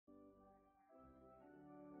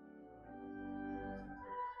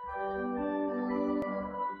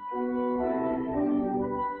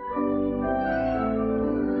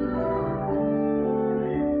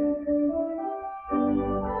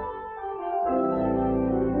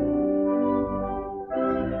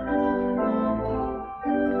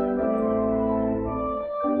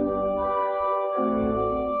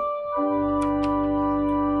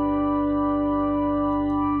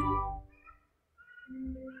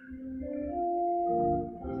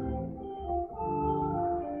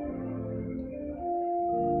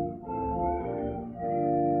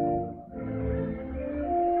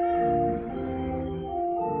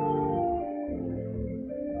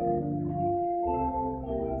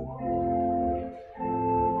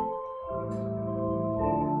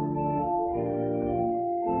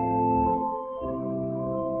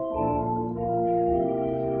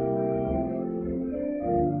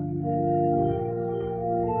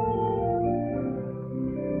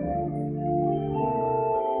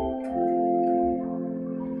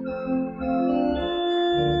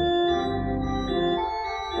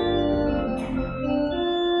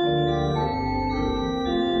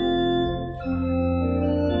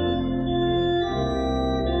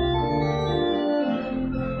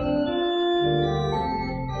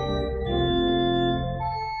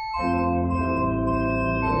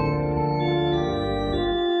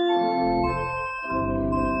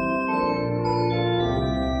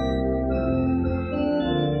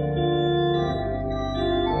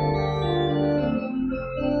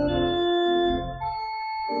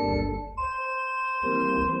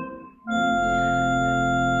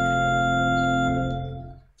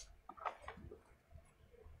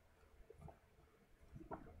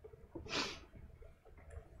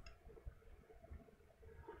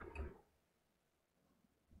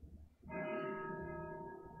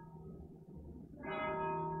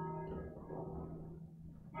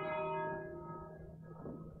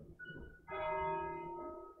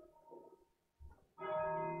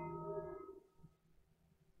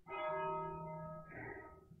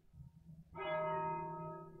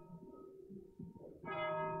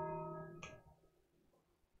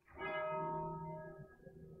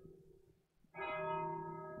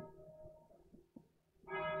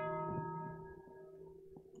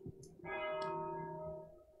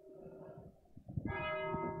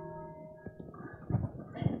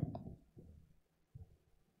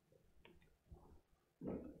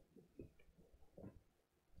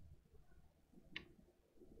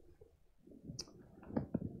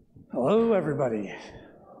Hello, everybody.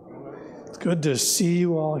 It's good to see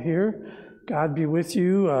you all here. God be with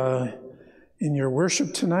you in your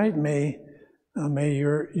worship tonight. May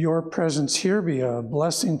your presence here be a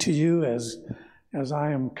blessing to you as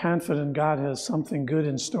I am confident God has something good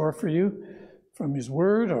in store for you from His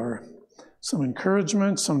Word, or some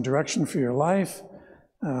encouragement, some direction for your life.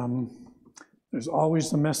 There's always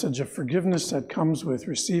the message of forgiveness that comes with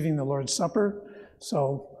receiving the Lord's Supper.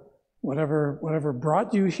 So whatever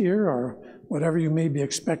brought you here, or whatever you may be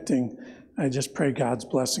expecting, I just pray God's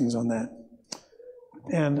blessings on that.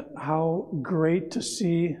 And how great to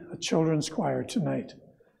see a children's choir tonight.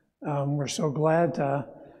 We're so glad to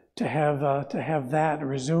have that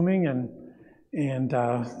resuming, and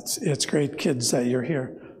it's great, kids, that you're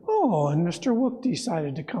here. Oh, and Mr. Wook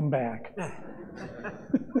decided to come back.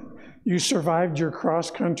 You survived your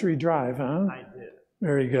cross-country drive, huh? I did.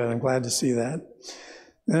 Very good. I'm glad to see that.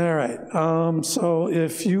 All right. So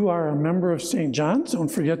if you are a member of St. John's, don't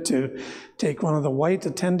forget to take one of the white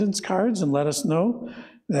attendance cards and let us know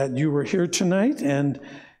that you were here tonight. And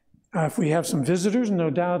if we have some visitors, no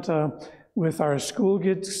doubt with our school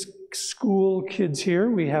kids here,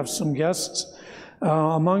 we have some guests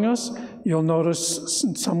among us. You'll notice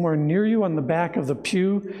somewhere near you on the back of the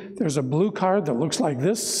pew, there's a blue card that looks like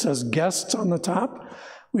this, says guests on the top.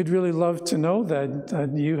 We'd really love to know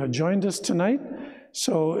that you have joined us tonight.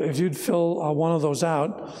 So if you'd fill one of those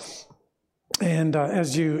out, and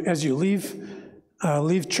as you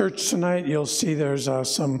leave church tonight, you'll see there's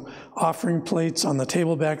some offering plates on the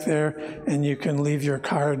table back there, and you can leave your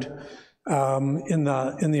card in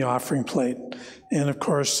the offering plate. And of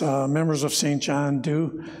course, members of St. John,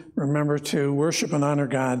 do remember to worship and honor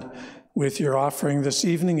God with your offering this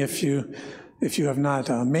evening. If you have not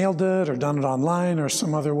mailed it or done it online or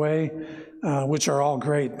some other way, which are all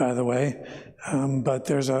great, by the way. But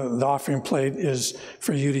the offering plate is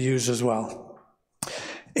for you to use as well.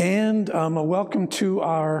 And a welcome to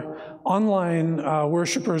our online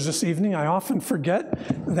worshipers this evening. I often forget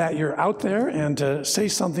that you're out there and to say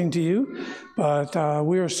something to you, but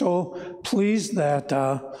we are so pleased that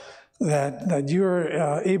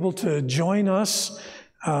you're able to join us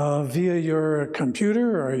via your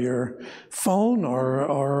computer or your phone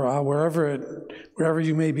or wherever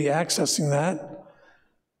you may be accessing that.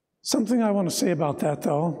 Something I want to say about that,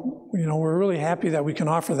 though, we're really happy that we can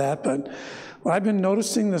offer that, but what I've been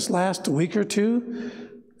noticing this last week or two,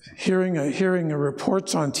 hearing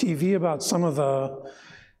reports on TV about some of the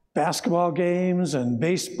basketball games and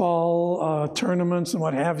baseball tournaments and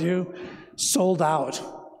what have you, sold out,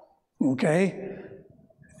 okay?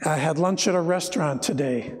 I had lunch at a restaurant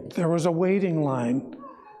today. There was a waiting line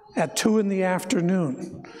at 2 in the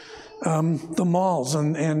afternoon. The malls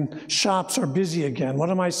and shops are busy again. What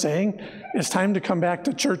am I saying? It's time to come back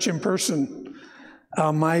to church in person.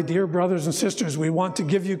 My dear brothers and sisters, we want to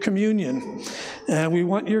give you communion. We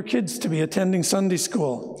want your kids to be attending Sunday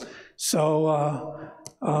school. So,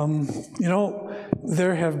 you know,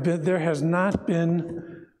 there has not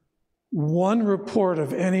been one report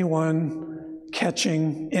of anyone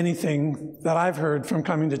catching anything that I've heard from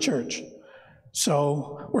coming to church.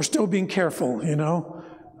 So we're still being careful, you know.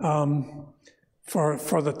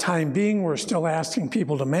 For the time being, we're still asking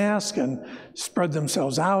people to mask and spread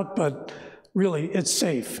themselves out, but really it's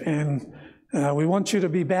safe. And we want you to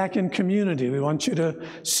be back in community. We want you to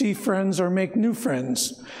see friends or make new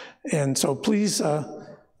friends. And so please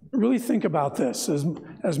really think about this.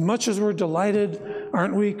 As much as we're delighted,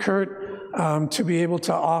 aren't we, Kurt, to be able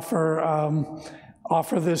to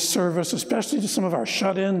offer this service, especially to some of our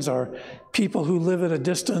shut-ins or people who live at a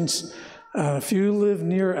distance. If you live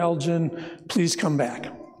near Elgin, please come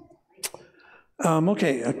back.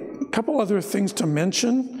 Okay, a couple other things to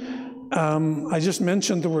mention. I just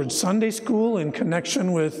mentioned the word Sunday school in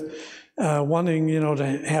connection with wanting, you know, to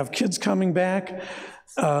have kids coming back.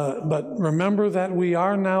 But remember that we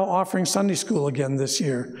are now offering Sunday school again this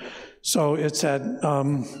year. So it's at,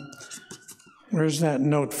 where's that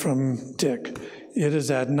note from Dick? It is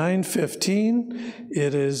at 9:15.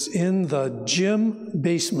 It is in the gym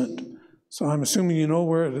basement. So I'm assuming you know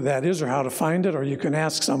where that is or how to find it, or you can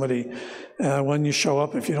ask somebody when you show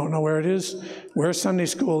up if you don't know where it is. Where's Sunday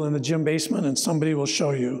school? In the gym basement, and somebody will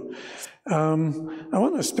show you. I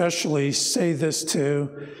want to especially say this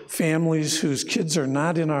to families whose kids are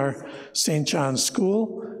not in our St. John's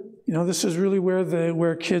school. You know, this is really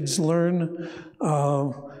where kids learn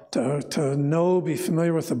to know, be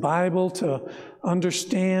familiar with the Bible, to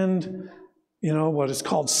understand, you know, what is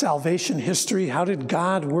called salvation history. How did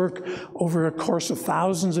God work over a course of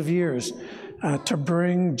thousands of years to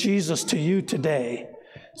bring Jesus to you today?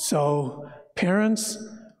 So parents,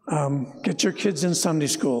 get your kids in Sunday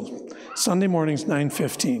school. Sunday mornings,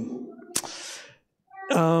 9:15.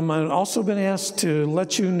 I've also been asked to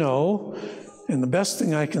let you know, and the best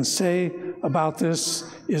thing I can say about this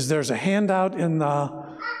is there's a handout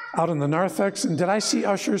out in the narthex. And did I see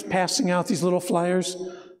ushers passing out these little flyers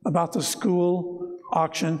about the school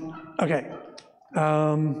auction? Okay.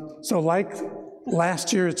 So like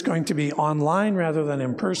last year, it's going to be online rather than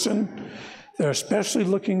in person. They're especially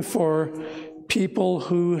looking for people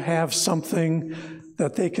who have something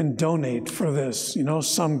that they can donate for this, you know,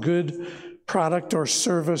 some good product or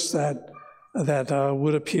service that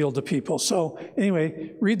would appeal to people. So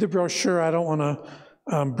anyway, read the brochure. I don't want to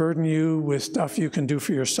burden you with stuff you can do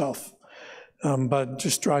for yourself, but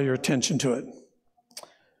just draw your attention to it.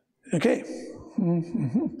 Okay.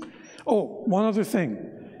 Mm-hmm. Oh, one other thing.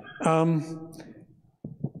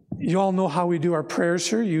 You all know how we do our prayers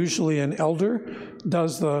here. Usually an elder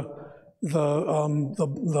does the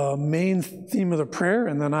main theme of the prayer,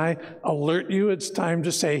 and then I alert you it's time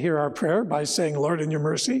to say, hear our prayer, by saying, Lord, in your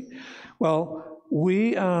mercy. Well,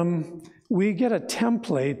 we get a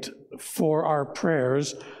template for our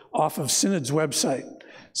prayers off of Synod's website.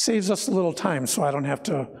 Saves us a little time, so I don't have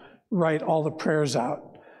to write all the prayers out.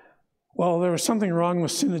 Well, there was something wrong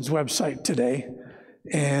with Synod's website today,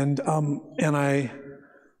 and I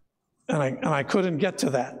couldn't get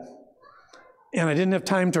to that. And I didn't have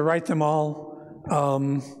time to write them all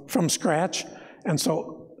from scratch. And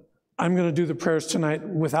so I'm going to do the prayers tonight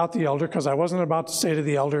without the elder, because I wasn't about to say to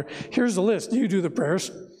the elder, here's the list, you do the prayers.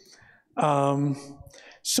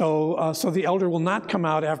 So the elder will not come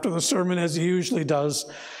out after the sermon as he usually does.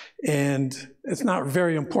 And it's not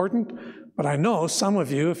very important, but I know some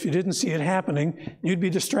of you, if you didn't see it happening, you'd be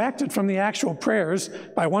distracted from the actual prayers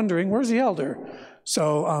by wondering, where's the elder?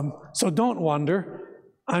 So don't wonder.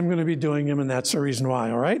 I'm going to be doing them, and that's the reason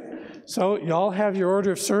why, all right? So y'all have your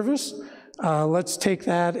order of service. Let's take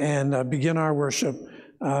that and begin our worship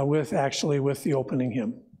with the opening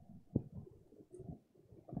hymn.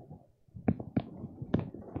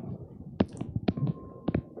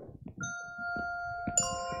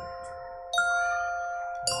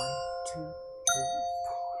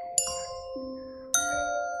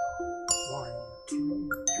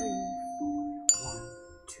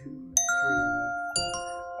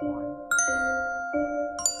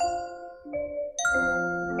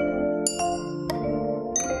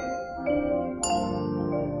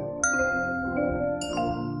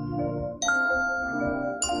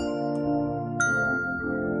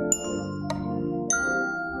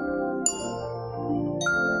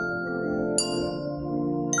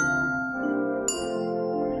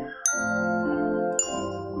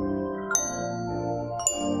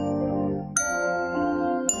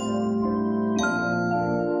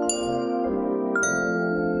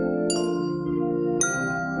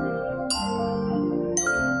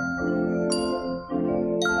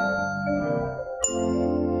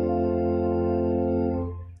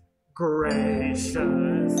 Gracious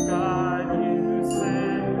God, you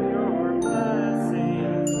send your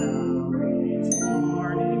blessings now each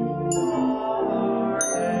morning, all our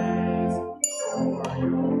days, for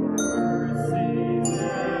your mercies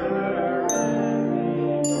never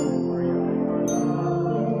ending, for your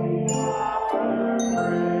love we offer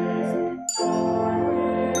praise. Lord, we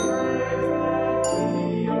praise that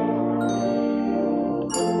we, your people,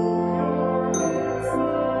 through your gifts of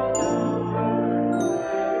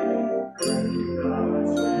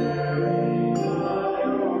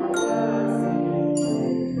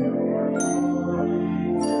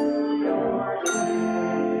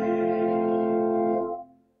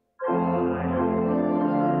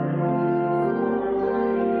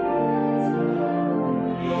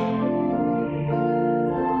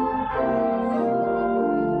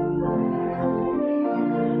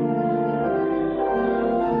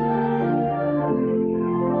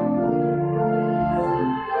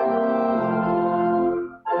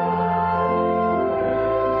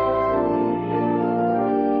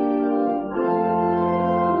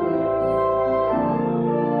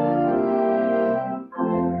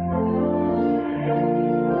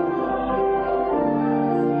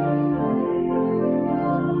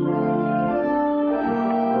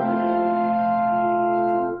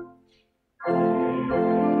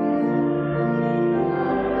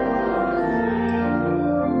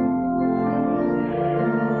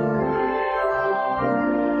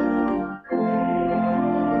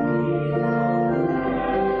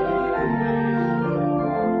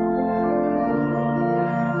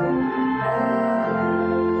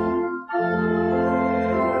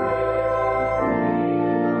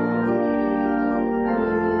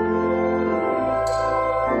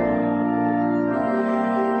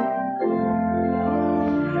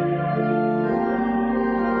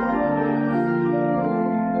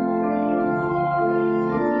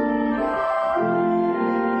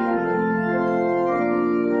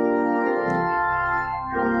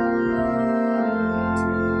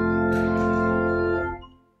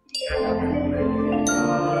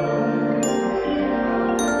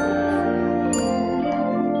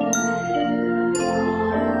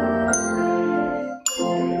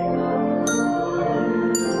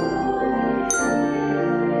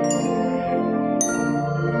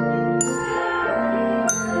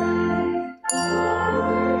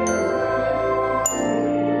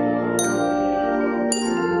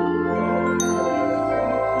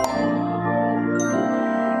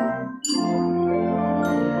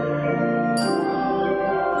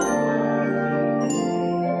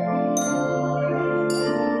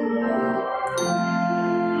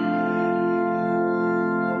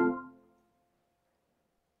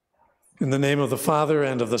In the name of the Father,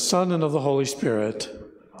 and of the Son, and of the Holy Spirit.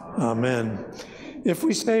 Amen. If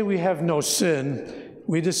we say we have no sin,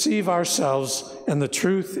 we deceive ourselves, and the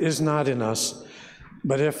truth is not in us.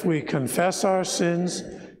 But if we confess our sins,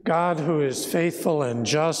 God, who is faithful and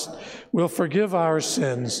just, will forgive our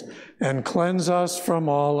sins and cleanse us from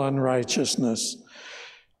all unrighteousness.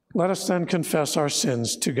 Let us then confess our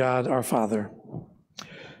sins to God our Father.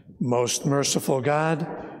 Most merciful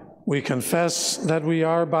God, we confess that we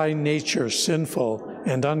are by nature sinful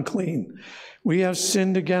and unclean. We have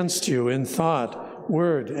sinned against you in thought,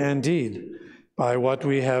 word, and deed, by what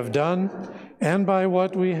we have done and by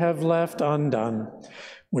what we have left undone.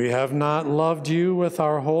 We have not loved you with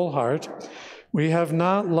our whole heart. We have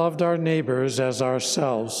not loved our neighbors as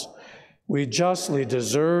ourselves. We justly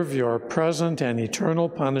deserve your present and eternal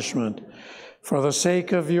punishment. For the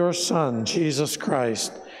sake of your Son, Jesus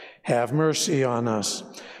Christ, have mercy on us.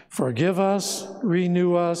 Forgive us,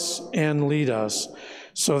 renew us, and lead us,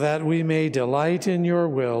 so that we may delight in your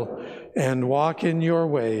will and walk in your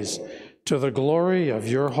ways, to the glory of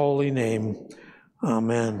your holy name.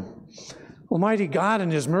 Amen. Almighty God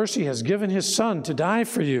in his mercy has given his Son to die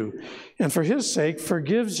for you, and for his sake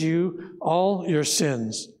forgives you all your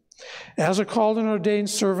sins. As a called and ordained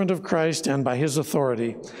servant of Christ and by his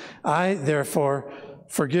authority, I, therefore,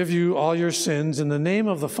 forgive you all your sins in the name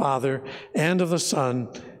of the Father, and of the Son,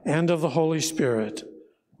 and of the Holy Spirit.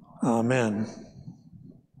 Amen.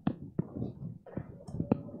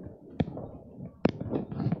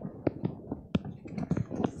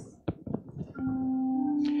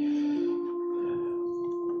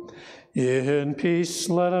 In peace,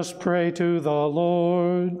 let us pray to the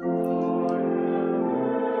Lord.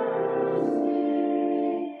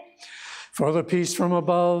 For the peace from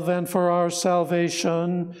above and for our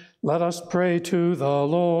salvation, let us pray to the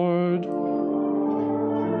Lord.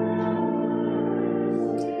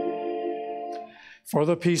 for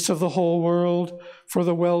the peace of the whole world, for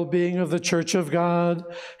the well-being of the Church of God,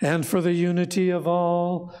 and for the unity of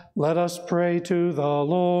all, let us pray to the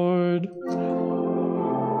Lord.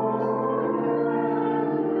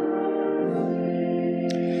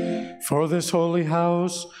 For this holy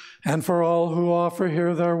house, and for all who offer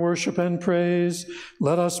here their worship and praise,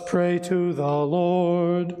 let us pray to the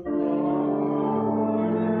Lord.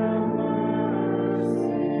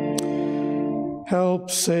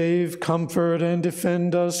 Help, save, comfort, and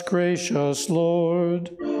defend us, gracious Lord.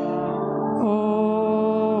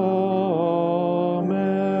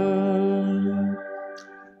 Amen.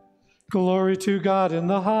 Glory to God in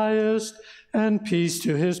the highest, and peace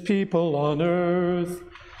to his people on earth.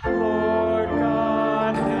 Lord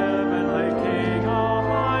God, heavenly King,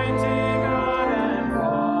 almighty God and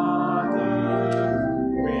Father,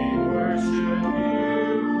 we worship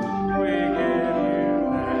you, we give you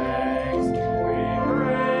thanks, we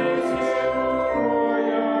praise you for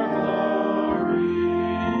your glory,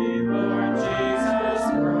 Lord Jesus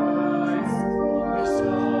Christ, the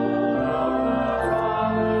Son of the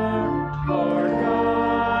Father, Lord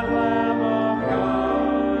God, Lamb of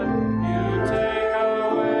God, you take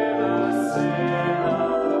away the sin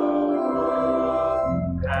of the world.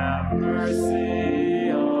 Have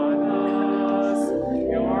mercy on us.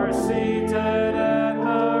 You're seated at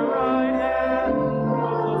the right hand of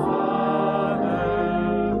the Father.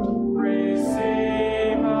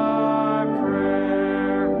 Receive our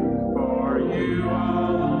prayer, for you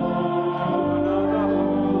alone are the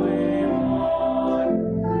Holy One.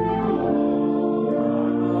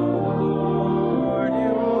 Lord,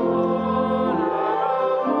 you alone are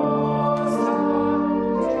the Most High,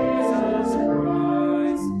 Jesus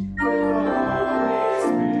Christ, with the Holy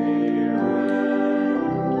Spirit,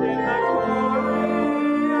 in the glory of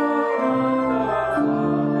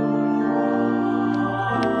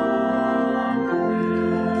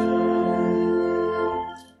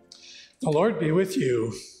The Lord be with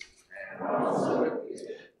you.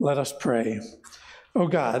 Let us pray. O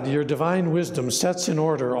God, your divine wisdom sets in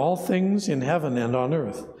order all things in heaven and on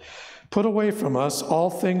earth. Put away from us all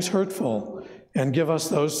things hurtful, and give us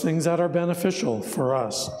those things that are beneficial for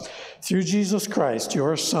us. Through Jesus Christ,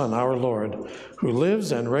 your Son, our Lord, who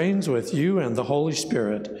lives and reigns with you and the Holy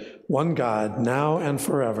Spirit, one God, now and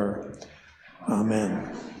forever.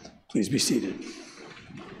 Amen. Please be seated.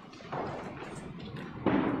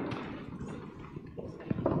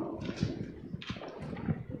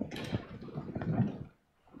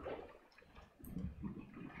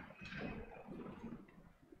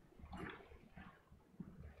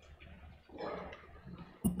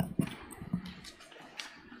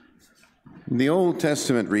 The Old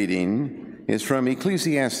Testament reading is from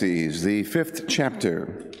Ecclesiastes, the 5th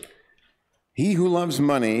chapter. He who loves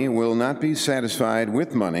money will not be satisfied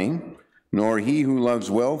with money, nor he who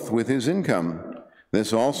loves wealth with his income.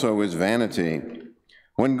 This also is vanity.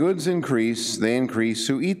 When goods increase, they increase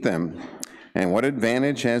who eat them. And what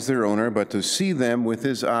advantage has their owner but to see them with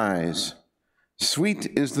his eyes?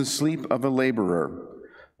 Sweet is the sleep of a laborer,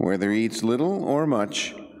 whether he eats little or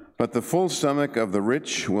much, but the full stomach of the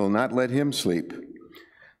rich will not let him sleep.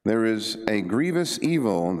 There is a grievous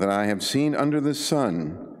evil that I have seen under the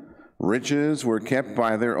sun. Riches were kept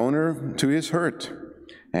by their owner to his hurt,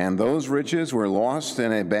 and those riches were lost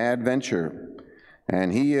in a bad venture.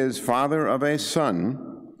 And he is father of a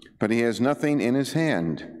son, but he has nothing in his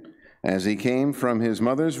hand. As he came from his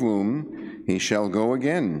mother's womb, he shall go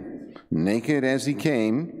again, naked as he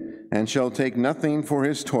came, and shall take nothing for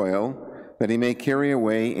his toil, that he may carry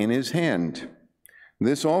away in his hand.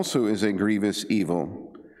 This also is a grievous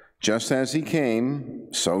evil. Just as he came,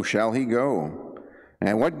 so shall he go.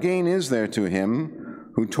 And what gain is there to him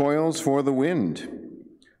who toils for the wind?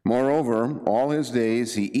 Moreover, all his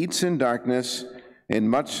days he eats in darkness, in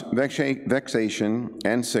much vexation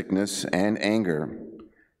and sickness and anger.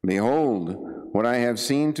 Behold, what I have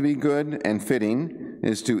seen to be good and fitting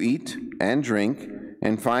is to eat and drink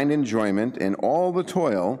and find enjoyment in all the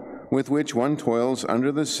toil with which one toils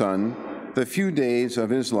under the sun the few days of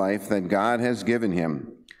his life that God has given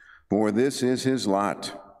him, for this is his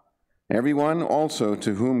lot. Everyone also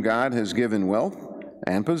to whom God has given wealth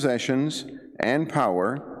and possessions and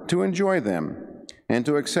power to enjoy them, and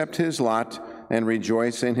to accept his lot and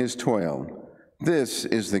rejoice in his toil. This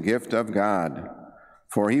is the gift of God.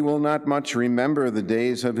 For he will not much remember the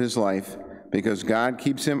days of his life, because God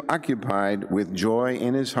keeps him occupied with joy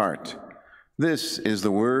in his heart. This is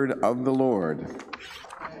the word of the Lord.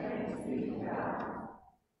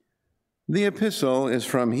 The epistle is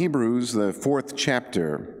from Hebrews, the 4th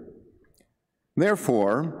chapter.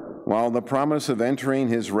 Therefore, while the promise of entering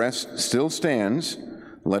his rest still stands,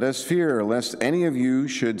 let us fear lest any of you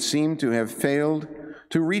should seem to have failed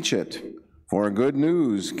to reach it. For good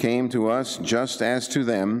news came to us just as to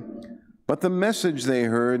them, but the message they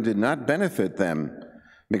heard did not benefit them,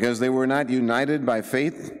 because they were not united by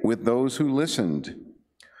faith with those who listened.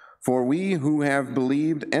 For we who have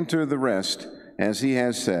believed enter the rest, as he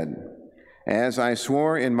has said, as I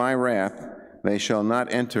swore in my wrath, they shall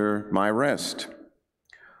not enter my rest.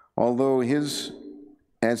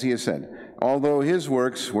 As he has said, although his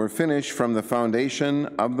works were finished from the foundation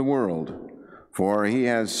of the world, for he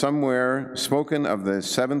has somewhere spoken of the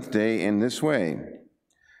seventh day in this way,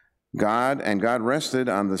 God rested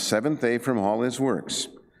on the seventh day from all his works.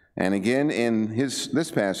 And again in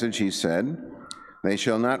this passage he said, they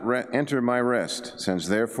shall not enter my rest, since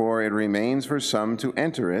therefore it remains for some to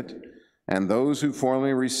enter it, and those who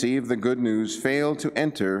formerly received the good news failed to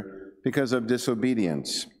enter because of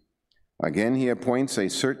disobedience. Again he appoints a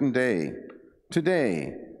certain day,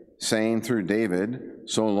 today, saying through David,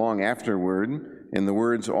 so long afterward, in the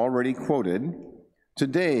words already quoted,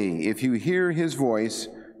 today, if you hear his voice,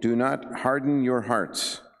 do not harden your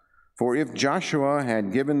hearts. For if Joshua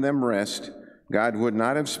had given them rest, God would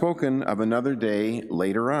not have spoken of another day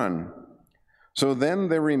later on. So then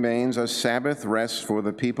there remains a Sabbath rest for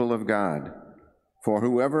the people of God. For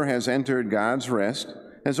whoever has entered God's rest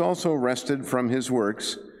has also rested from his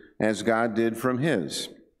works, as God did from his.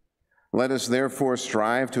 Let us therefore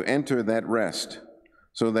strive to enter that rest,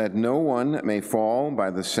 so that no one may fall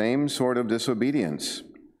by the same sort of disobedience.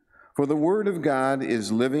 For the word of God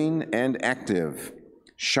is living and active,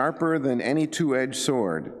 sharper than any two-edged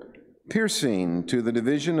sword, piercing to the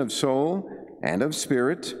division of soul and of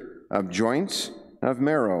spirit, of joints, of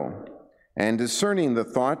marrow, and discerning the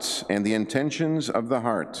thoughts and the intentions of the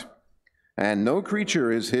heart. And no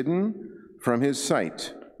creature is hidden from his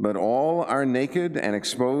sight, but all are naked and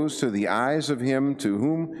exposed to the eyes of him to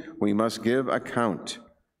whom we must give account.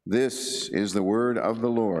 This is the word of the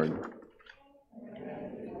Lord.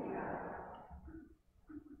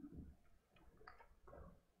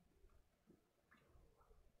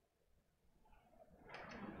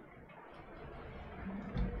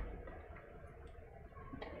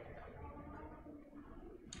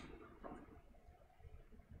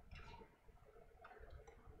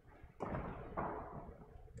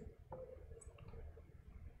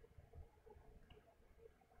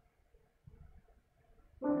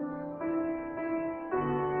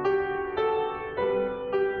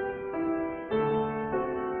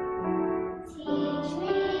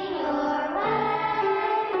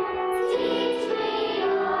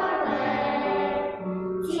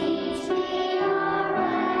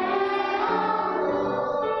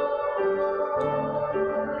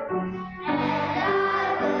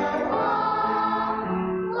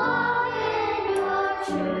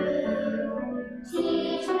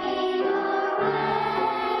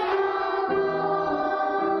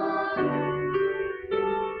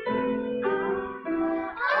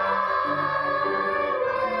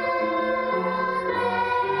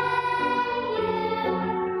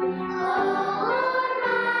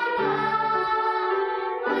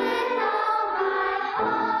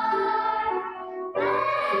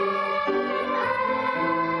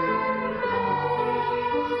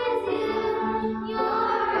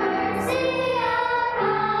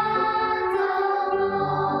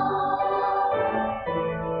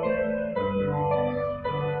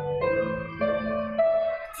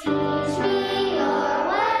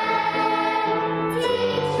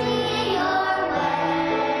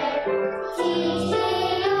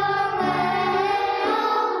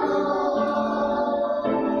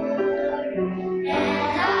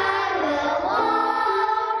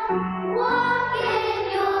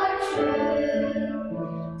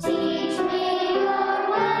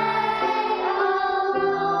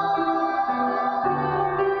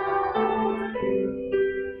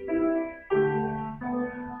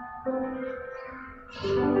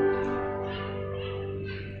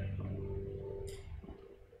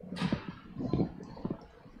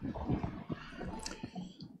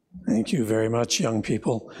 Thank you very much, young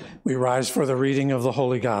people. We rise for the reading of the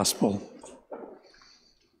Holy Gospel.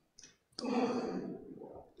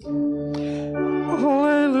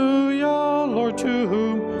 Alleluia, Lord, to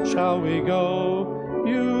whom shall we go?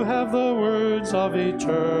 You have the words of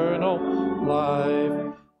eternal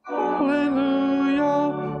life.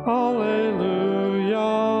 Alleluia, alleluia.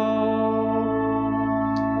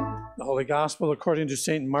 The Holy Gospel according to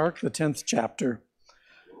St. Mark, the 10th chapter.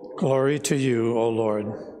 Glory to you, O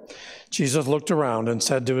Lord. Jesus looked around and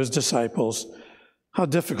said to his disciples, how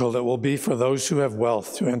difficult it will be for those who have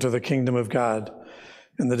wealth to enter the kingdom of God.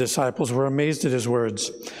 And the disciples were amazed at his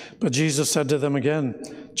words. But Jesus said to them again,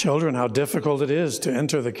 "Children, how difficult it is to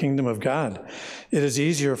enter the kingdom of God. It is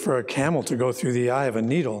easier for a camel to go through the eye of a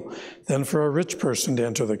needle than for a rich person to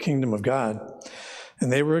enter the kingdom of God."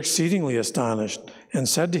 And they were exceedingly astonished and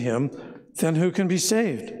said to him, "Then who can be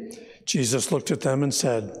saved?" Jesus looked at them and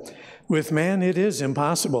said, "With man it is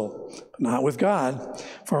impossible, but not with God,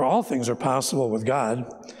 for all things are possible with God."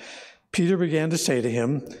 Peter began to say to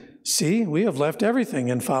him, "See, we have left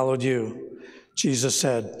everything and followed you." Jesus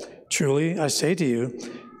said, "Truly, I say to you,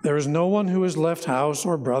 there is no one who has left house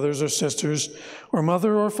or brothers or sisters or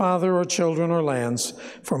mother or father or children or lands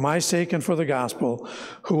for my sake and for the gospel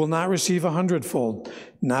who will not receive 100-fold,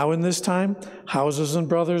 now in this time, houses and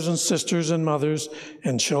brothers and sisters and mothers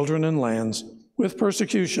and children and lands, with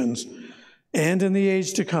persecutions, and in the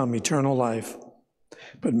age to come, eternal life.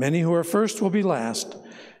 But many who are first will be last,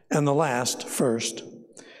 and the last first.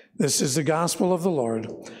 This is the gospel of the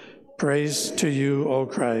Lord. Praise to you, O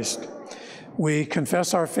Christ." We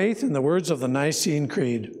confess our faith in the words of the Nicene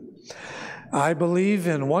Creed. I believe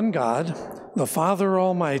in one God, the Father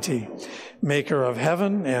Almighty, maker of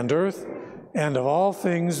heaven and earth, and of all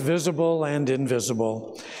things visible and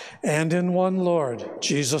invisible, and in one Lord,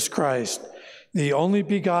 Jesus Christ, the only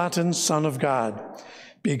begotten Son of God,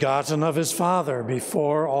 begotten of his Father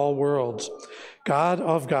before all worlds, God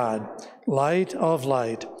of God, light of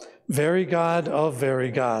light, very God of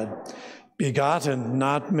very God, begotten,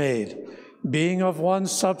 not made, being of one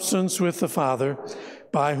substance with the Father,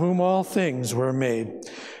 by whom all things were made,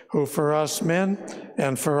 who for us men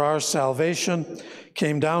and for our salvation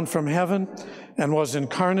came down from heaven and was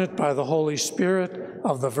incarnate by the Holy Spirit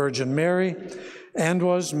of the Virgin Mary, and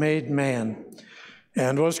was made man,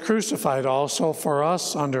 and was crucified also for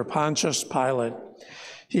us under Pontius Pilate.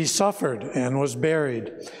 He suffered and was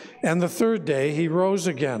buried, and the third day he rose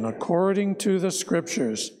again according to the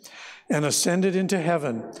Scriptures, and ascended into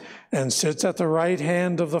heaven, and sits at the right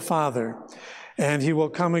hand of the Father. And he will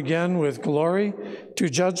come again with glory to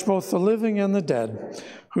judge both the living and the dead,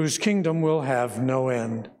 whose kingdom will have no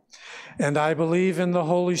end. And I believe in the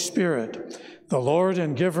Holy Spirit, the Lord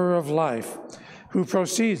and giver of life, who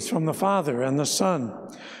proceeds from the Father and the Son,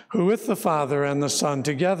 who with the Father and the Son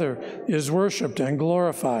together is worshiped and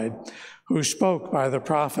glorified, who spoke by the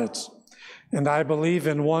prophets. And I believe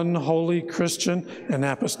in one holy Christian and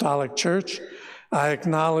apostolic church. I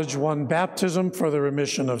acknowledge one baptism for the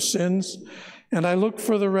remission of sins, and I look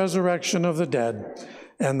for the resurrection of the dead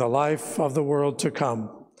and the life of the world to come.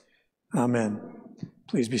 Amen.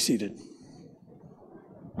 Please be seated.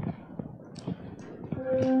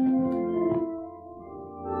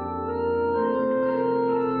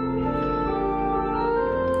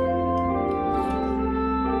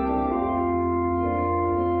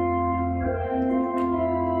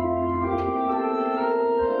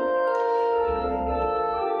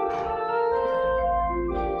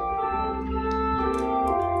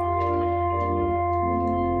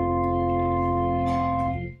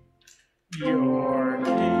 Your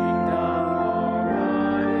kingdom, O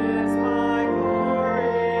God, is my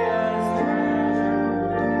glorious treasure.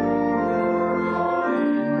 Your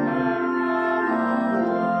incredible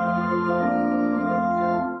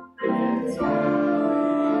love, its glory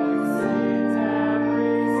exceeds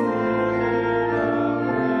every standard of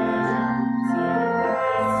measure,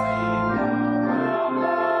 surpassing all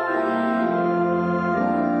of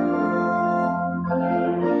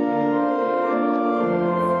belief.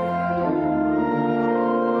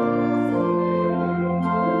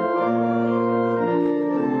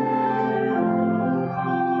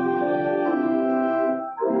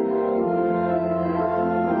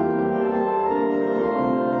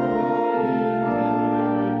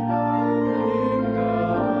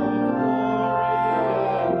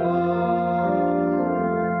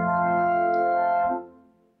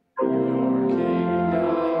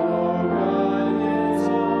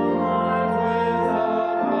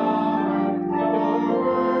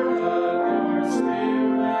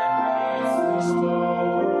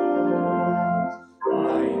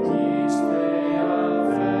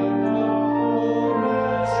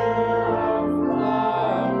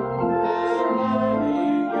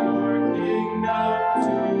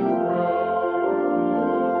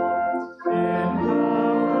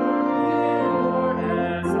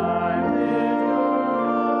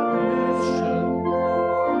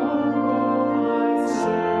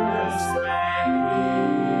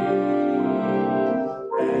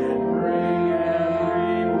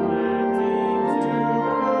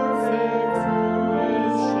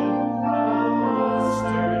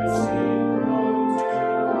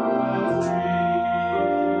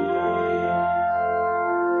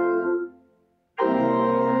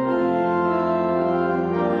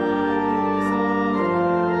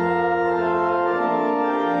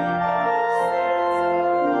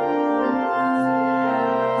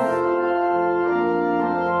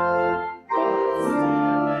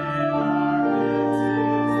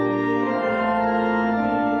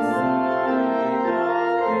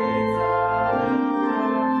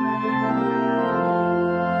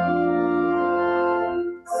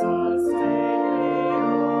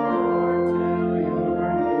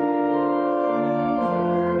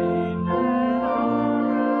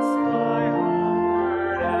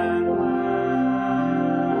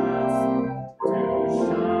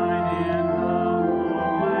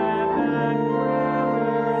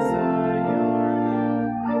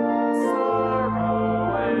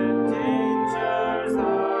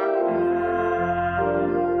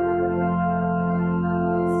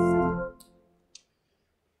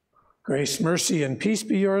 Grace, mercy, and peace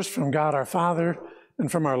be yours from God our Father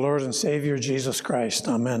and from our Lord and Savior, Jesus Christ.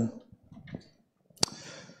 Amen.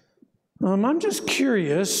 I'm just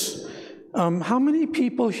curious, how many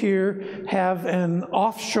people here have an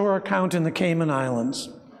offshore account in the Cayman Islands?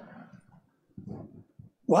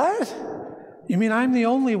 What? You mean I'm the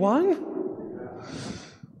only one?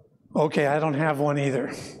 Okay, I don't have one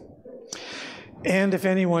either. And if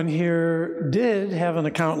anyone here did have an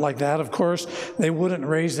account like that, of course, they wouldn't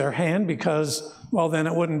raise their hand because, well, then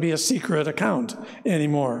it wouldn't be a secret account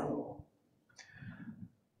anymore.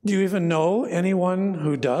 Do you even know anyone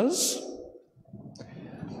who does?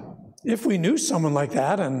 If we knew someone like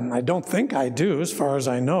that, and I don't think I do as far as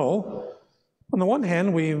I know, on the one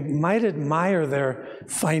hand, we might admire their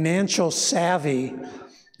financial savvy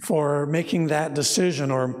for making that decision,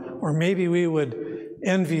 or maybe we would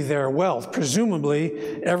envy their wealth.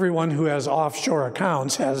 Presumably, everyone who has offshore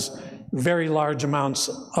accounts has very large amounts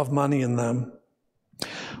of money in them.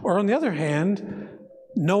 Or on the other hand,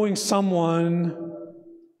 knowing someone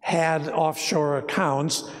had offshore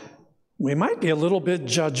accounts, we might be a little bit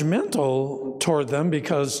judgmental toward them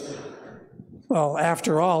because, well,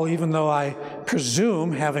 after all, even though I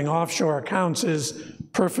presume having offshore accounts is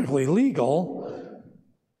perfectly legal,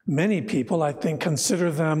 many people, I think, consider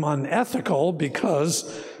them unethical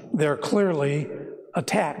because they're clearly a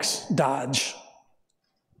tax dodge.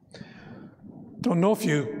 Don't know if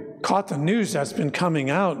you caught the news that's been coming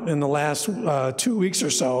out in the last 2 weeks or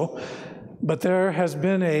so, but there has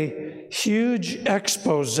been a huge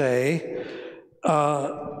expose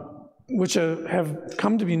which have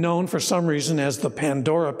come to be known for some reason as the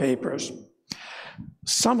Pandora Papers.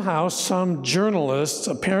 Somehow, some journalists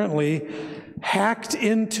apparently hacked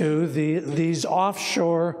into these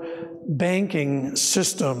offshore banking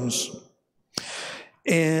systems.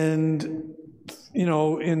 And, you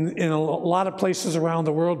know, in a lot of places around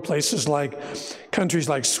the world, countries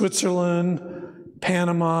like Switzerland,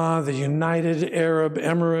 Panama, the United Arab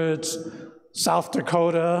Emirates, South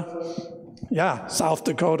Dakota.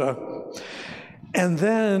 And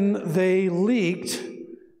then they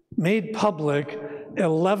made public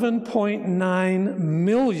 11.9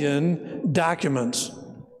 million documents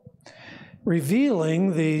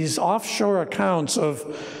revealing these offshore accounts of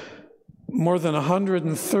more than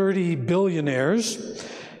 130 billionaires,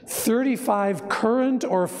 35 current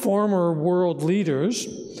or former world leaders,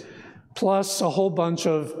 plus a whole bunch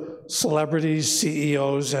of celebrities,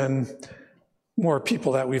 CEOs, and more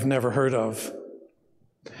people that we've never heard of.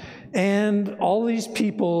 And all these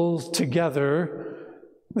people together,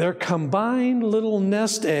 their combined little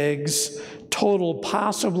nest eggs total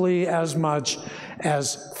possibly as much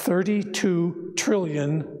as $32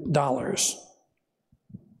 trillion.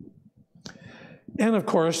 And of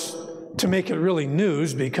course, to make it really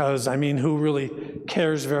news, because I mean, who really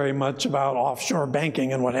cares very much about offshore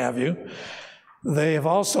banking and what have you, they have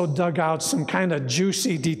also dug out some kind of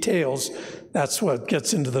juicy details. That's what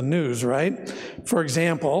gets into the news, right? For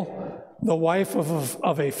example, the wife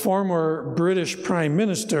of a former British prime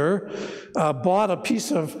minister bought a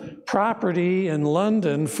piece of property in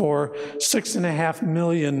London for £6.5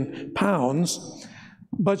 million,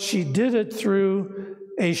 but she did it through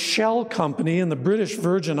a shell company in the British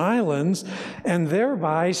Virgin Islands and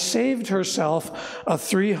thereby saved herself a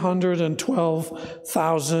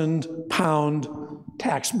 £312,000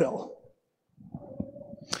 tax bill.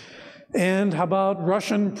 And how about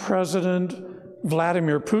Russian President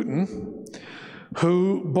Vladimir Putin,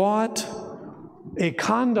 who bought a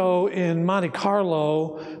condo in Monte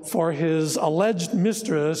Carlo for his alleged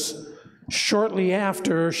mistress shortly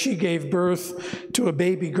after she gave birth to a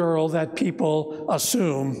baby girl that people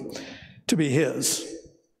assume to be his.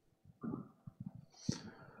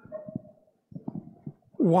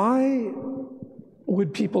 Why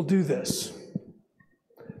would people do this?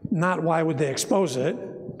 Not why would they expose it.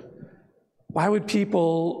 Why would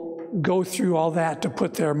people go through all that to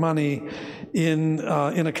put their money in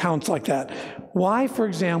accounts like that? Why, for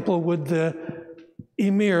example, would the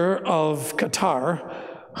Emir of Qatar,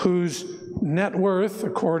 whose net worth,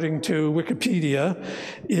 according to Wikipedia,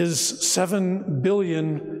 is £7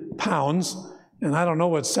 billion, and I don't know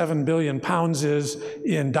what £7 billion is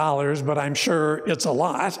in dollars, but I'm sure it's a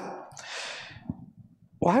lot.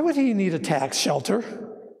 Why would he need a tax shelter?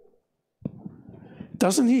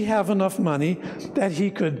 Doesn't he have enough money that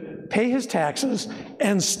he could pay his taxes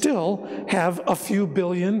and still have a few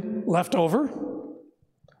billion left over?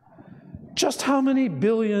 Just how many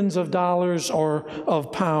billions of dollars or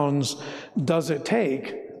of pounds does it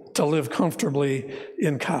take to live comfortably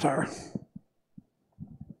in Qatar?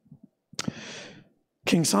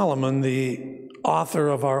 King Solomon, the author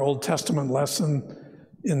of our Old Testament lesson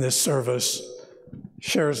in this service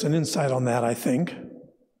shares an insight on that, I think.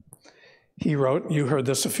 He wrote, you heard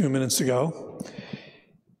this a few minutes ago,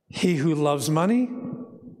 "He who loves money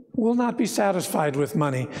will not be satisfied with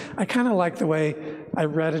money." I kind of like the way I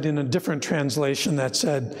read it in a different translation that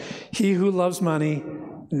said, "He who loves money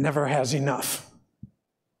never has enough.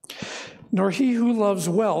 Nor he who loves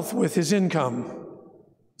wealth with his income."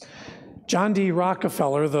 John D.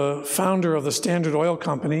 Rockefeller, the founder of the Standard Oil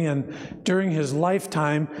Company, and during his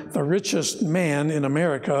lifetime, the richest man in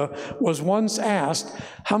America, was once asked,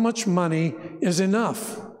 "How much money is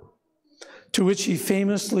enough?" To which he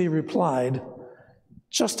famously replied,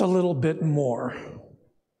 "Just a little bit more."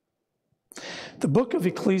 The book of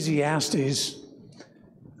Ecclesiastes,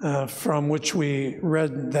 from which we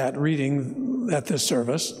read that reading at this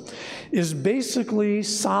service, is basically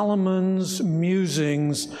Solomon's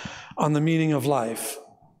musings on the meaning of life.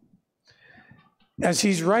 As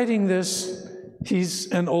he's writing this, he's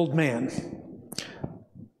an old man.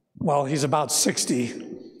 Well, he's about 60,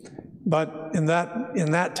 but in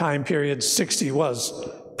that time period, 60 was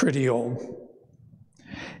pretty old.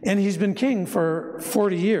 And he's been king for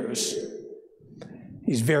 40 years.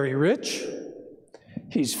 He's very rich.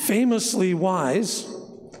 He's famously wise.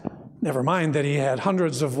 Never mind that he had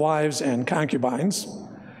hundreds of wives and concubines,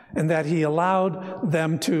 and that he allowed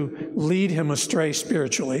them to lead him astray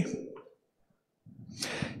spiritually.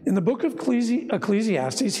 In the book of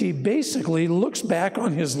Ecclesiastes, he basically looks back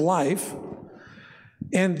on his life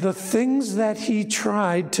and the things that he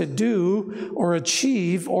tried to do or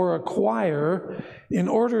achieve or acquire in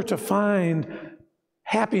order to find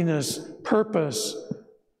happiness, purpose,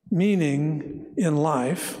 meaning in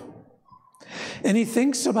life. And he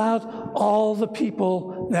thinks about all the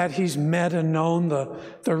people that he's met and known,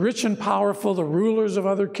 the rich and powerful, the rulers of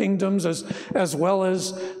other kingdoms, as well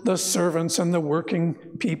as the servants and the working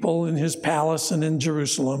people in his palace and in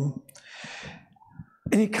Jerusalem.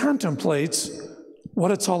 And he contemplates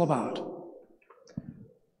what it's all about.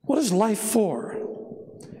 What is life for?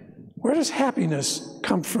 Where does happiness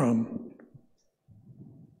come from?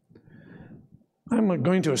 I'm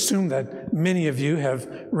going to assume that many of you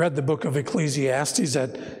have read the book of Ecclesiastes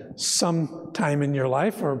at some time in your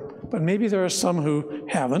life, but maybe there are some who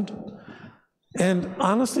haven't. And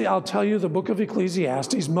honestly, I'll tell you, the book of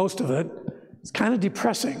Ecclesiastes, most of it, is kind of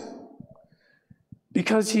depressing,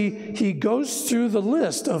 because he goes through the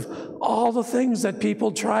list of all the things that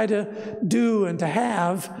people try to do and to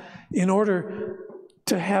have in order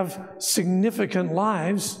to have significant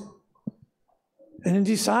lives, and he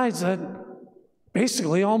decides that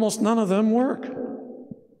basically almost none of them work.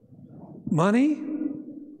 Money?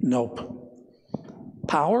 Nope.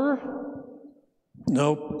 Power?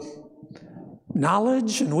 Nope.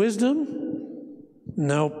 Knowledge and wisdom?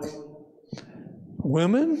 Nope.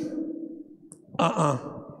 Women?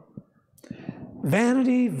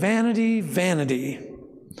 Vanity, vanity, vanity.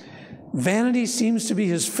 Vanity seems to be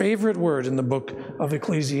his favorite word in the book of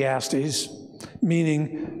Ecclesiastes,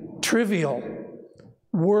 meaning trivial,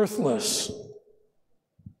 worthless.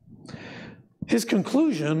 His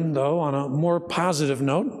conclusion, though, on a more positive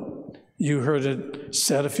note, you heard it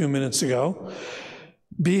said a few minutes ago,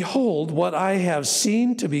 "Behold, what I have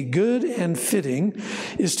seen to be good and fitting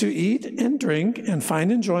is to eat and drink and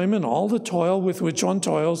find enjoyment all the toil with which one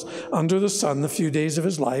toils under the sun the few days of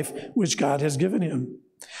his life, which God has given him.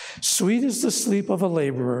 Sweet is the sleep of a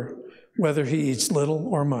laborer, whether he eats little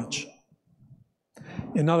or much."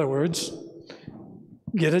 In other words,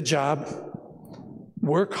 get a job,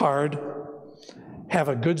 work hard, have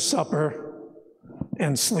a good supper,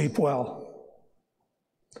 and sleep well.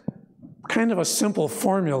 Kind of a simple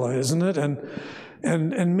formula, isn't it?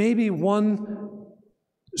 And maybe one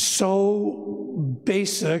so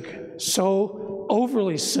basic, so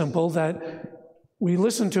overly simple that we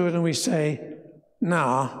listen to it and we say,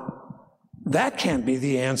 nah, that can't be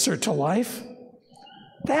the answer to life.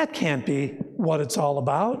 That can't be what it's all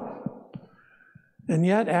about. And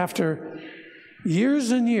yet, after years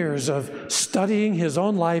and years of studying his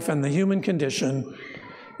own life and the human condition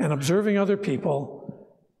and observing other people,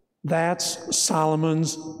 that's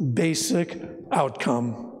Solomon's basic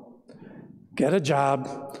outcome. Get a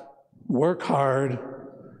job, work hard,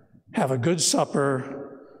 have a good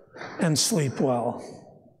supper, and sleep well.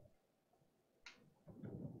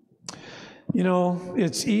 You know,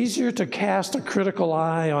 it's easier to cast a critical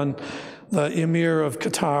eye on the Emir of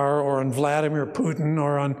Qatar or on Vladimir Putin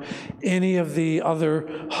or on any of the other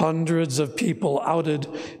hundreds of people outed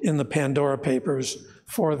in the Pandora Papers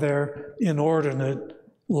for their inordinate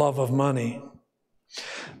love of money.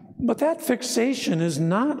 But that fixation is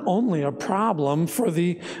not only a problem for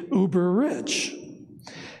the uber-rich.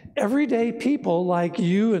 Everyday people like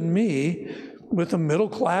you and me with a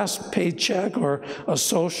middle-class paycheck or a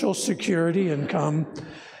Social Security income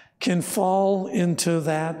can fall into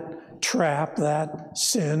that trap, that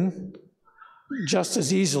sin, just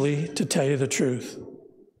as easily, to tell you the truth.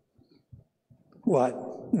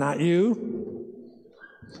 What, not you?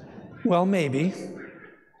 Well, maybe.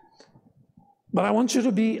 But I want you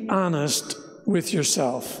to be honest with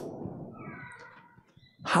yourself.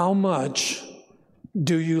 How much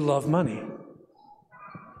do you love money?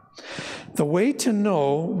 The way to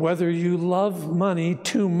know whether you love money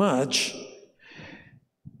too much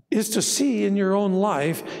is to see in your own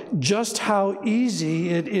life just how easy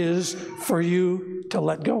it is for you to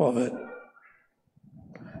let go of it.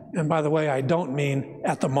 And by the way, I don't mean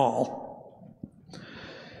at the mall.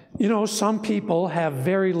 You know, some people have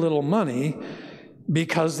very little money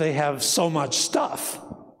because they have so much stuff.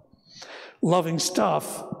 Loving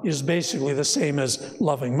stuff is basically the same as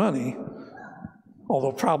loving money,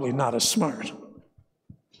 although probably not as smart.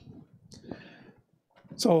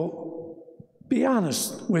 So be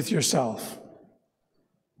honest with yourself.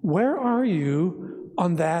 Where are you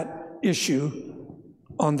on that issue,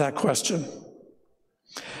 on that question?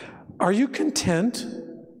 Are you content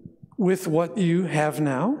with what you have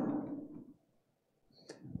now?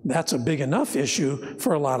 That's a big enough issue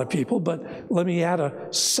for a lot of people, but let me add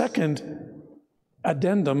a second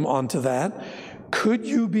addendum onto that. Could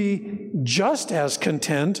you be just as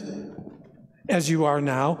content as you are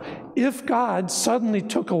now if God suddenly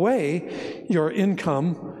took away your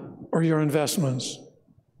income or your investments?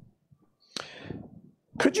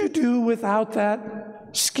 Could you do without that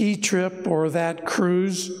ski trip or that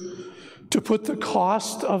cruise to put the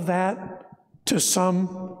cost of that to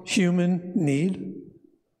some human need?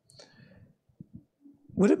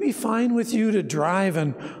 Would it be fine with you to drive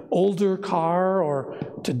an older car or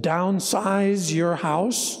to downsize your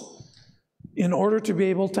house in order to be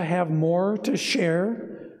able to have more to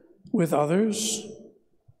share with others?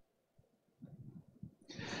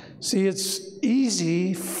 See, it's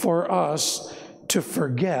easy for us to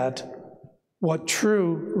forget what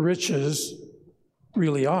true riches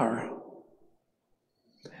really are.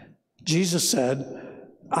 Jesus said,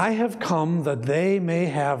 "I have come that they may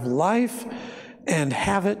have life and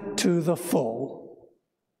have it to the full."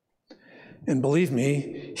 And believe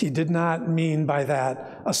me, he did not mean by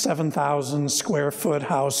that a 7,000 square foot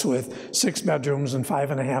house with 6 bedrooms and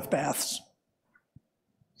 5.5 baths.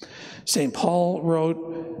 St. Paul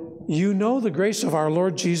wrote, "You know the grace of our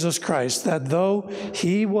Lord Jesus Christ, that though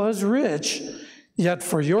he was rich, yet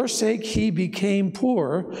for your sake he became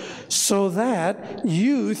poor, so that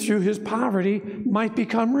you through his poverty might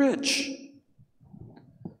become rich."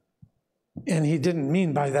 And he didn't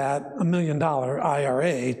mean by that $1 million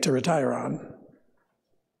IRA to retire on.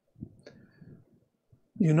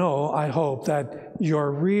 You know, I hope that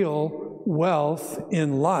your real wealth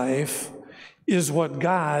in life is what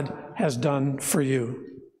God has done for you.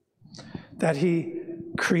 That he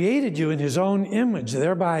created you in his own image,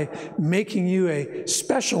 thereby making you a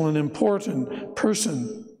special and important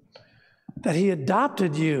person. That he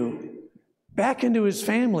adopted you back into his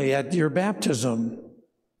family at your baptism.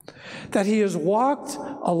 That he has walked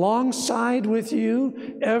alongside with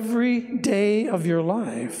you every day of your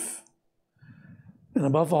life. And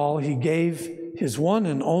above all, he gave his one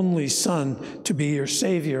and only Son to be your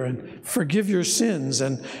Savior and forgive your sins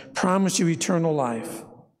and promise you eternal life.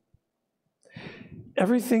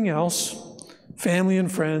 Everything else, family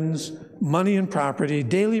and friends, money and property,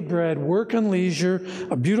 daily bread, work and leisure,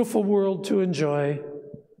 a beautiful world to enjoy,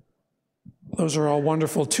 those are all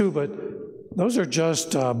wonderful too, but those are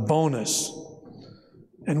just a bonus.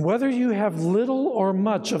 And whether you have little or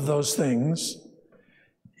much of those things,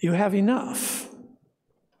 you have enough.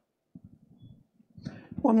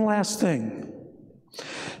 One last thing.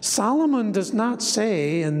 Solomon does not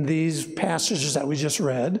say in these passages that we just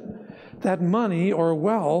read that money or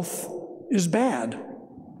wealth is bad,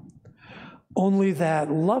 only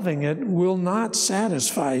that loving it will not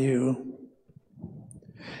satisfy you.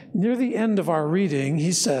 Near the end of our reading,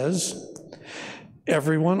 he says,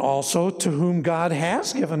 "Everyone also to whom God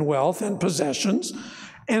has given wealth and possessions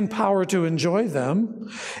and power to enjoy them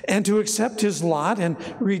and to accept his lot and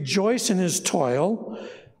rejoice in his toil,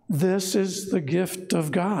 this is the gift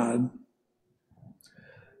of God."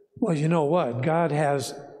 Well, you know what? God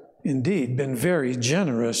has indeed been very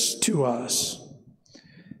generous to us.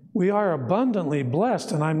 We are abundantly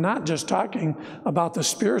blessed, and I'm not just talking about the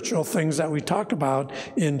spiritual things that we talk about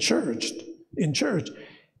in church.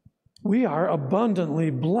 We are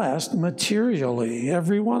abundantly blessed materially,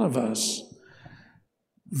 every one of us.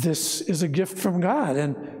 This is a gift from God,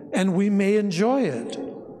 and we may enjoy it.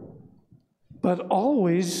 but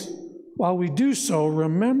always, while we do so,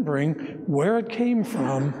 remembering where it came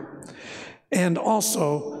from, and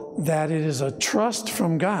also that it is a trust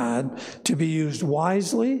from God to be used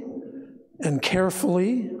wisely and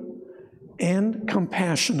carefully and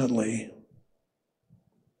compassionately.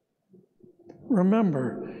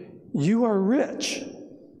 Remember, you are rich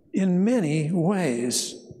in many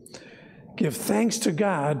ways. Give thanks to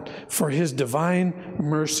God for his divine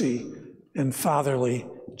mercy and fatherly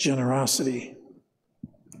generosity.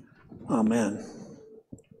 Amen.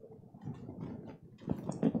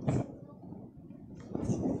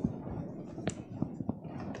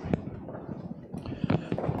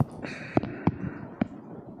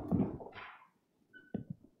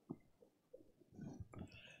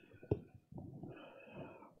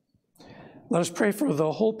 Let us pray for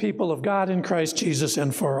the whole people of God in Christ Jesus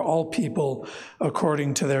and for all people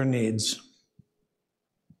according to their needs.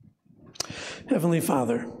 Heavenly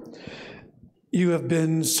Father, you have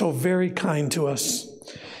been so very kind to us.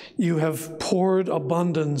 You have poured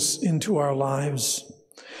abundance into our lives.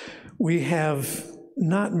 We have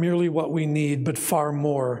not merely what we need, but far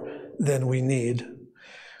more than we need.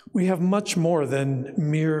 We have much more than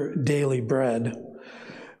mere daily bread.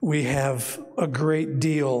 We have a great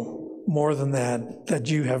deal more than that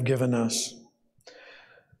you have given us.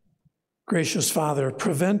 Gracious Father,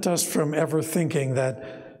 prevent us from ever thinking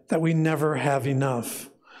that we never have enough,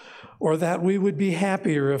 or that we would be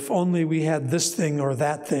happier if only we had this thing or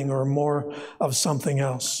that thing or more of something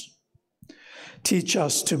else. Teach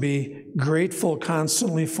us to be grateful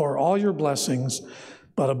constantly for all your blessings,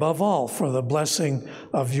 but above all for the blessing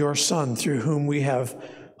of your Son, through whom we have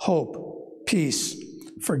hope, peace,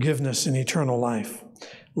 forgiveness, and eternal life.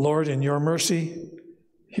 Lord, in your mercy,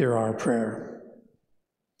 hear our prayer.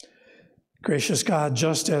 Gracious God,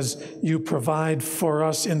 just as you provide for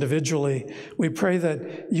us individually, we pray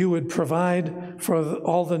that you would provide for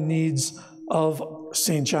all the needs of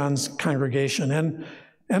St. John's congregation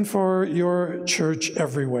and for your church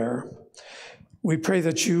everywhere. We pray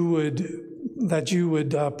that you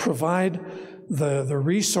would provide the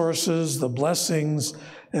resources, the blessings,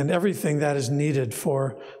 and everything that is needed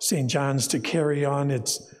for St. John's to carry on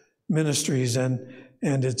its ministries and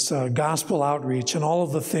its gospel outreach and all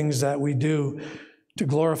of the things that we do to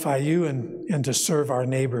glorify you and to serve our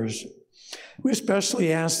neighbors. We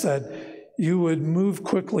especially ask that you would move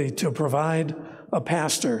quickly to provide a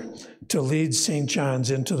pastor to lead St.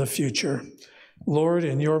 John's into the future. Lord,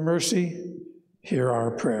 in your mercy, hear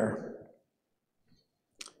our prayer.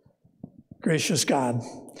 Gracious God,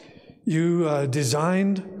 you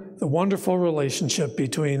designed the wonderful relationship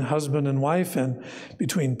between husband and wife and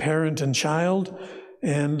between parent and child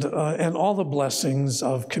and all the blessings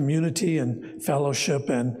of community and fellowship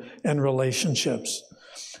and relationships.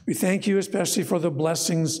 We thank you especially for the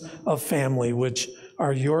blessings of family, which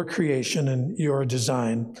are your creation and your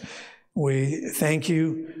design. We thank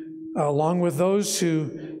you, along with those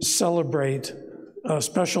who celebrate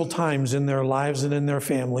special times in their lives and in their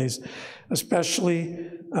families, especially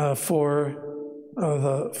for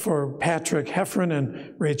Patrick Heffron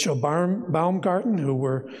and Rachel Baumgarten, who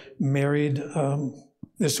were married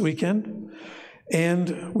this weekend,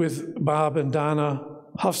 and with Bob and Donna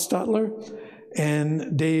Huffstutler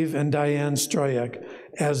and Dave and Diane Stroyak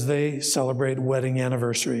as they celebrate wedding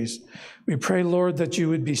anniversaries. We pray, Lord, that you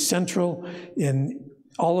would be central in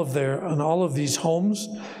all of these homes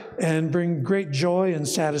and bring great joy and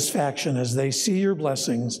satisfaction as they see your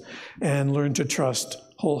blessings and learn to trust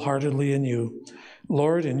wholeheartedly in you.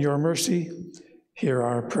 Lord, in your mercy, hear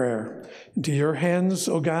our prayer. Into your hands,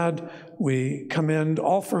 O God, we commend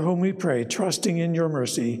all for whom we pray, trusting in your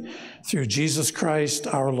mercy, through Jesus Christ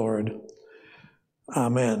our Lord.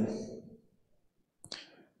 Amen.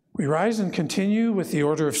 We rise and continue with the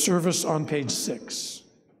order of service on page 6.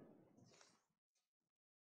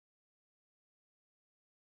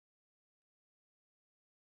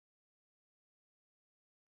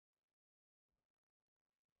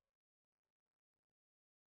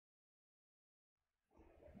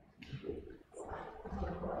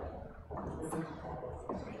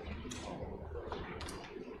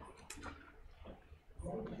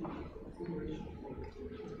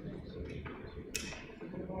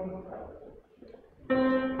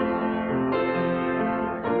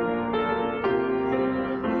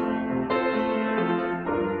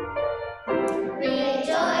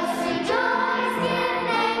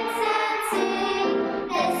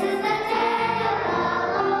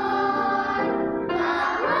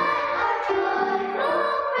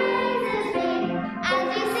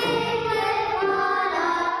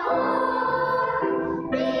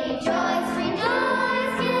 Rejoice, rejoice,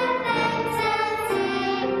 give thanks and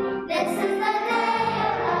sing. This is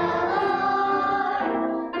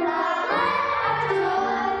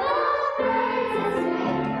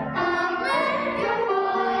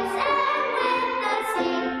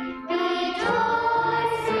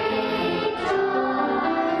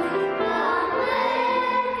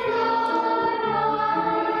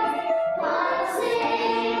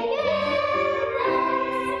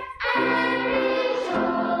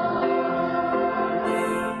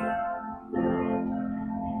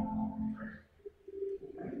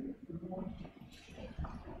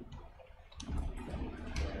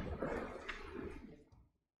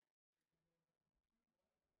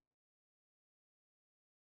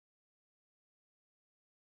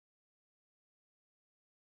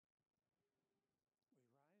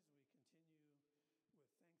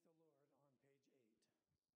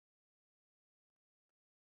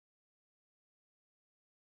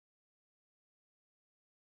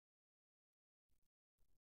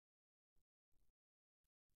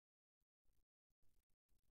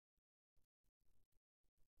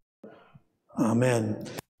Amen.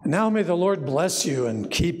 And now may the Lord bless you and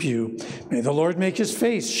keep you. May the Lord make his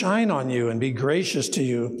face shine on you and be gracious to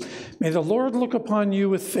you. May the Lord look upon you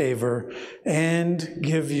with favor and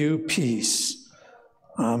give you peace.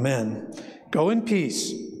 Amen. Go in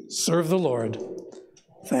peace. Serve the Lord.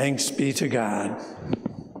 Thanks be to God.